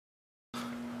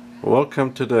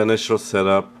Welcome to the initial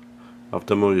setup of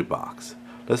the MOVIEBOX.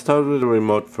 Let's start with the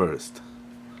remote first.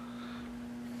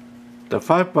 The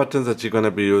 5 buttons that you're going to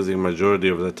be using majority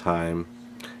of the time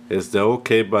is the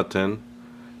OK button,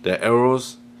 the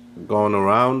arrows going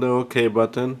around the OK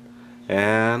button,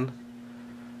 and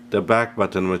the back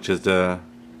button, which is the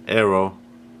arrow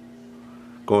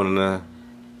going in a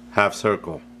half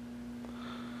circle.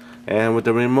 And with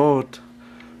the remote,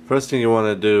 first thing you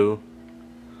want to do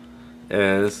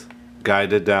is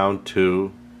guide it down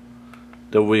to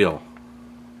the wheel.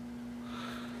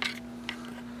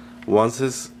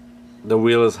 Once the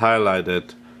wheel is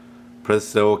highlighted,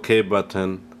 press the OK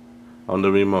button on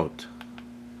the remote,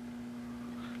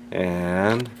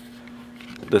 and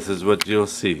this is what you'll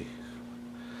see.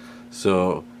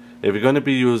 So if you're going to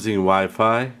be using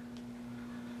Wi-Fi,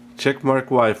 check mark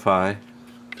Wi-Fi,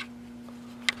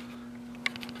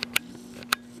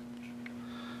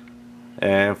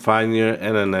 and find your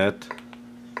internet.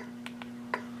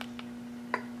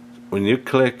 When you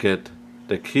click it,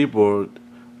 the keyboard,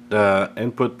 the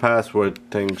input password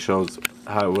thing shows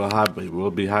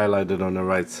will be highlighted on the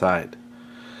right side.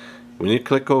 When you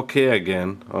click OK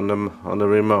again on the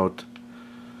remote,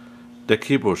 the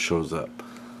keyboard shows up.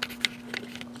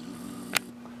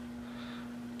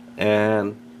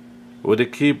 And with the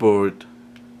keyboard,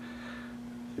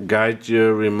 guide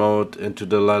your remote into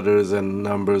the letters and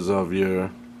numbers of your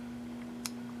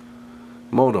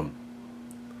modem.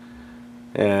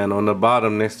 And on the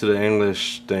bottom next to the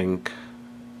English thing,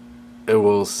 it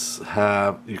will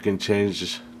have, you can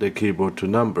change the keyboard to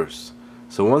numbers.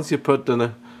 So once you put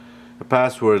the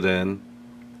password in,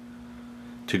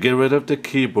 to get rid of the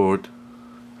keyboard,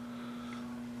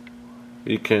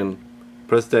 you can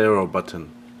press the arrow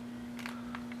button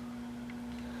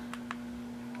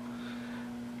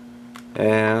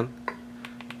and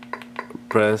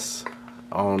press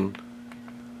on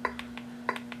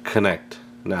connect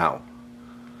now.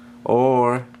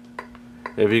 Or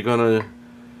if you're gonna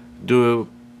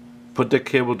put the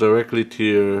cable directly to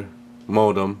your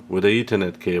modem with the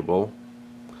Ethernet cable,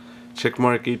 check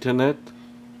mark Ethernet,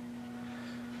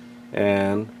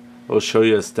 and it'll show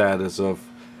you a status of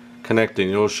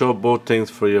connecting. It will show both things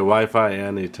for your Wi-Fi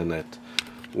and Ethernet.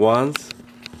 Once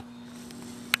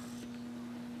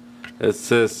it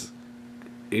says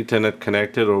Ethernet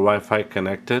connected or Wi-Fi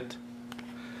connected,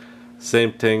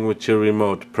 same thing with your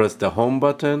remote. Press the home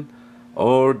button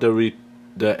or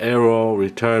the arrow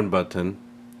return button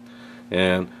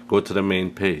and go to the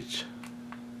main page.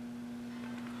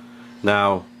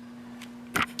 Now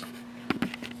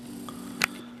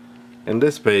in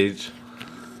this page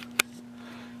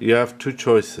you have two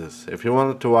choices. If you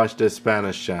wanted to watch the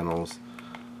Spanish channels,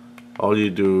 all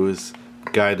you do is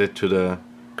guide it to the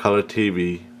color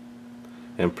TV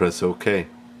and press OK.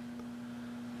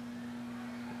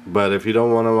 But if you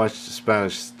don't want to watch the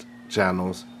Spanish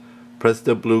channels, press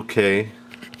the blue K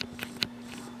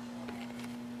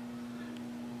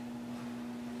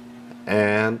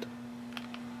and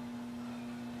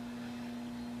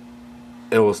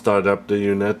it will start up the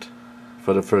unit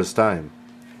for the first time.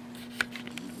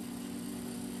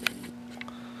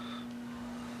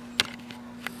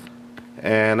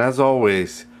 And as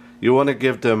always, you want to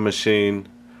give the machine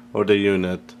or the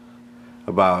unit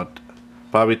about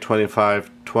probably 20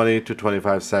 to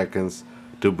 25 seconds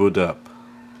to boot up,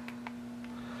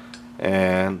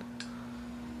 and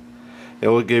it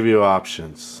will give you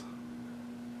options.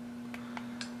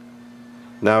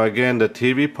 Now again, the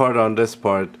TV part on this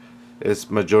part is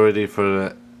majority for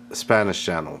the Spanish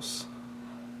channels.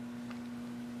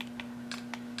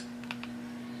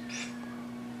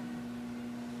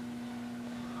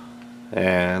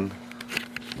 And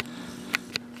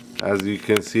as you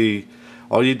can see,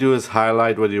 all you do is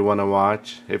highlight what you want to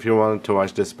watch. If you wanted to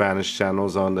watch the Spanish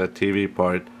channels on the TV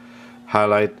part,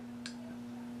 highlight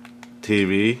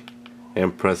TV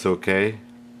and press OK,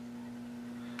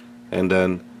 and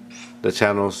then the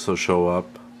channels will show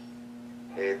up,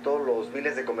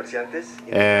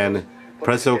 and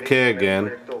press OK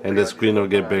again and the screen will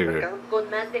get bigger.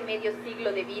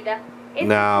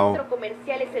 Now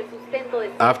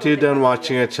after you're done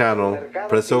watching a channel,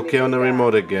 press OK on the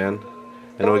remote again,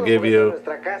 and it will give you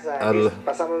an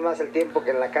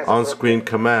on-screen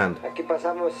command.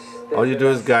 All you do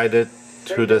is guide it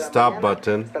to the stop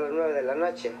button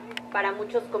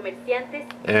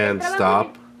and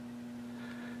stop,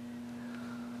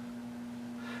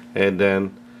 and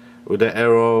then with the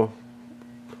arrow,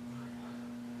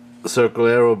 circle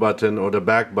arrow button or the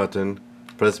back button,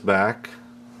 press back,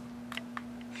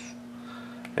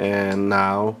 and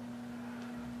now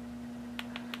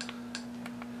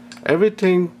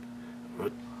everything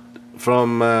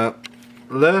from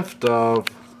left of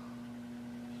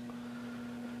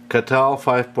Catal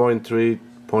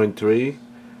 5.3.3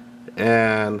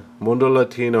 and Mundo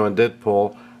Latino and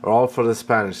Deadpool are all for the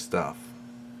Spanish stuff.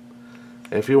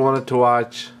 If you wanted to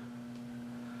watch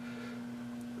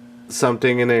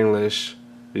something in English,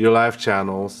 your live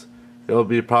channels, it'll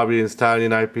be probably in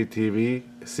Stallion IPTV,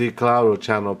 C Cloud, or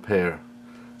Channel Pair.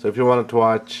 So if you wanted to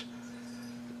watch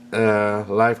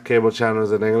live cable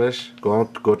channels in English, go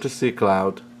to C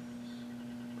Cloud.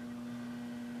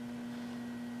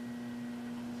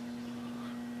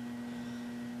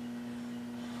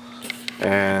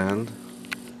 And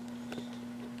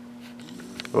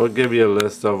we'll give you a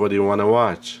list of what you want to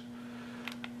watch.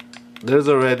 There's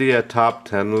already a top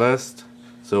 10 list,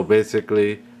 so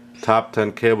basically top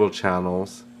 10 cable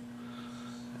channels.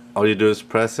 All you do is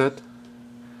press it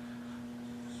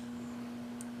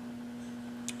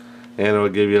and it will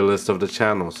give you a list of the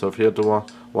channels. So if you have to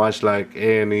watch like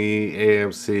A&E,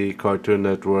 AMC, Cartoon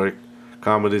Network,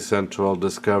 Comedy Central,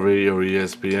 Discovery, or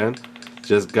ESPN,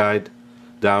 just guide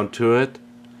down to it.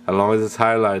 As long as it's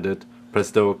highlighted, press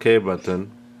the OK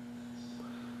button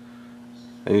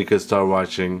and you can start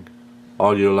watching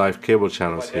all your live cable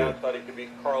channels here. I thought he could be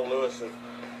Carl Lewis if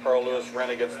Carl Lewis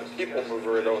ran against the People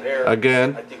Mover at O'Hare.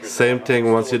 Again, same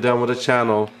thing. Once you're done with the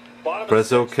channel,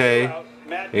 press OK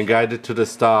and guide it to the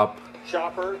stop.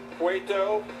 Chopper,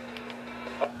 Cueto,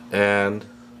 and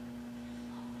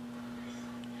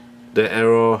the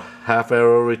arrow, half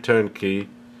arrow return key,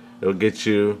 it'll get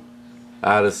you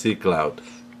out of C Cloud.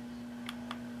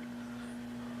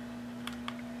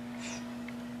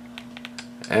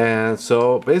 And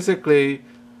so basically,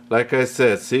 like I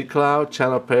said, C Cloud,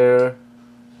 Channel Pair,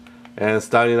 and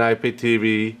Stallion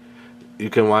IPTV, you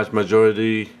can watch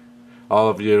majority all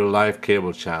of your live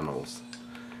cable channels.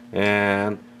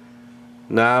 And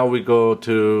now we go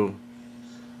to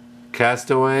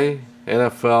Castaway,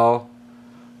 NFL,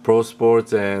 Pro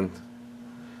Sports, and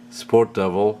Sport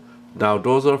Devil. Now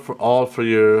those are all for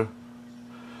your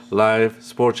live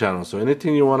sport channels. So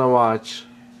anything you want to watch,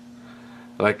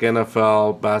 like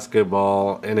NFL,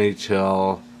 basketball,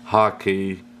 NHL,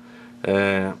 hockey,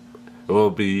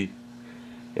 will be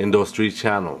in those 3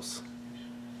 channels.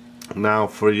 Now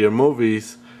for your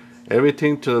movies,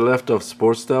 everything to the left of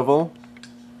Sports Devil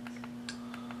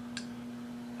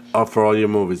are for all your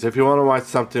movies. If you want to watch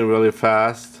something really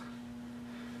fast,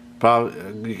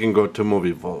 probably you can go to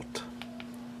Movie Vault.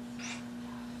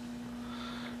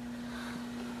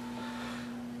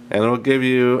 And it'll give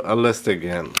you a list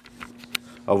again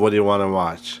of what you want to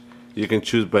watch. You can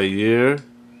choose by year,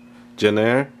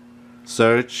 genre,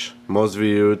 search, most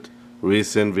viewed,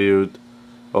 recent viewed,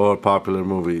 or popular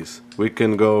movies. We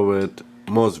can go with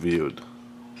most viewed.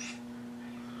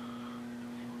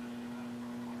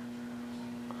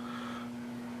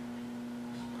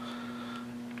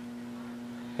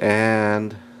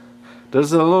 And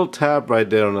there's a little tab right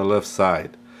there on the left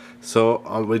side. So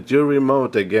with your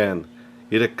remote, again,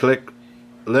 either click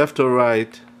left or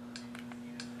right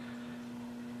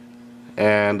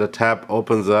and the tab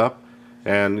opens up,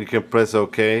 and you can press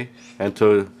OK and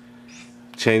to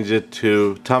change it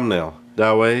to thumbnail.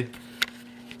 That way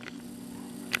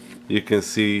you can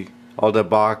see all the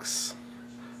box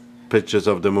pictures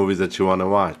of the movies that you want to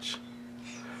watch.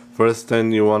 First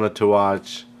thing you wanted to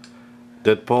watch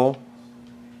Deadpool,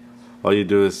 all you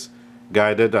do is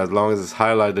guide it. As long as it's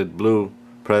highlighted blue,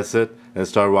 press it and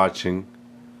start watching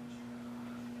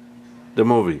the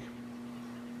movie.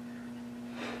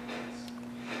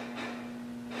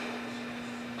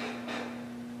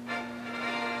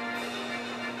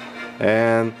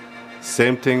 And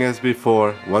same thing as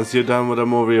before, once you're done with a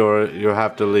movie or you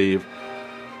have to leave,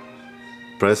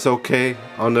 press OK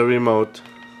on the remote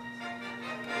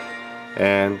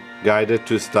and guide it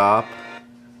to stop,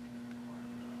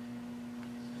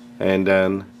 and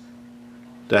then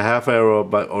the half arrow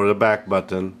or the back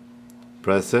button,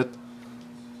 press it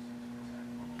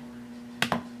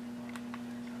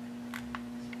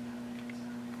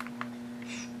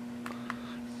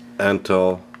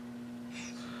until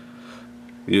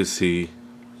you see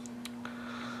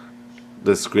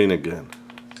the screen again.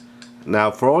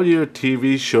 Now for all your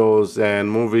TV shows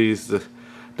and movies that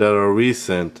are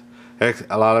recent,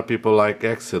 a lot of people like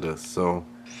Exodus, so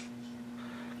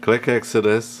click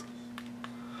Exodus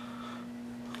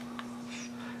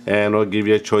and it'll give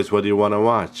you a choice what you want to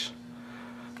watch.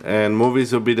 And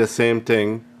movies will be the same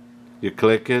thing. You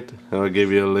click it and it'll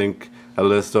give you a link, a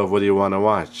list of what you want to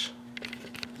watch.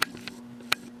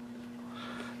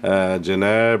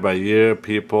 Genre, by year,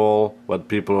 people, what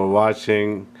people are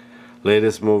watching,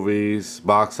 latest movies,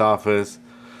 box office,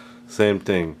 same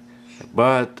thing.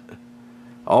 But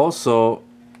also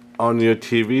on your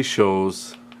TV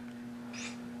shows,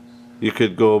 you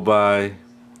could go by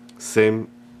same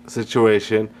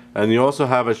situation, and you also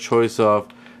have a choice of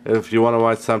if you want to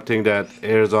watch something that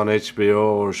airs on HBO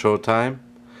or Showtime.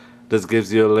 This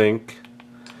gives you a link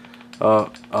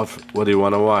of what you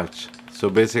want to watch.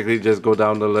 So basically just go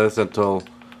down the list until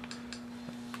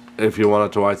if you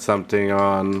wanted to watch something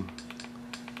on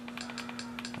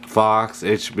Fox,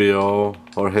 HBO,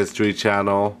 or History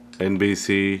Channel,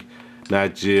 NBC,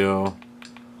 Nat Geo,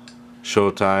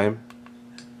 Showtime,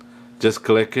 just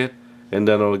click it and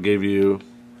then it'll give you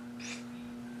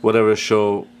whatever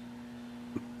show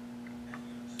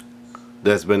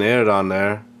that's been aired on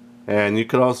there, and you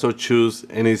could also choose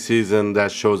any season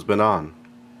that show's been on.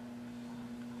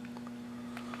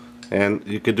 And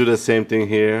you could do the same thing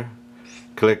here.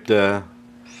 Click the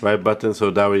right button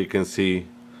so that way you can see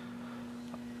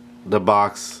the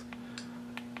box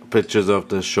pictures of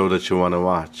the show that you want to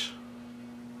watch.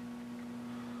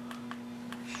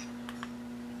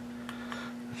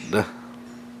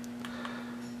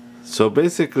 So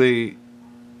basically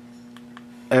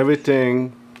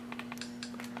everything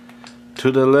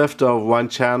to the left of one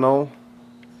channel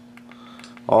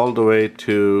all the way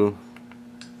to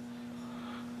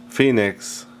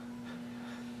Phoenix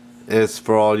is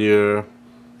for all your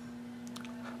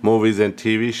movies and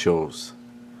TV shows.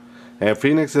 And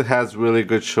Phoenix, it has really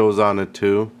good shows on it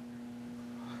too.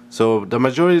 So the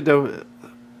majority of the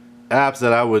apps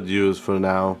that I would use for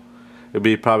now would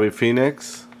be probably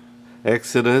Phoenix,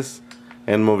 Exodus,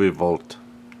 and MovieVolt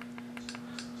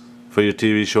for your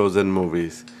TV shows and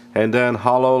movies. And then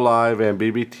Holo Live and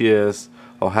BBTS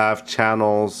will have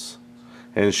channels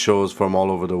and shows from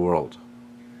all over the world.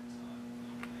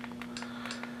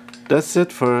 That's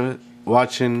it for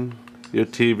watching your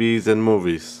TVs and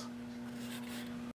movies.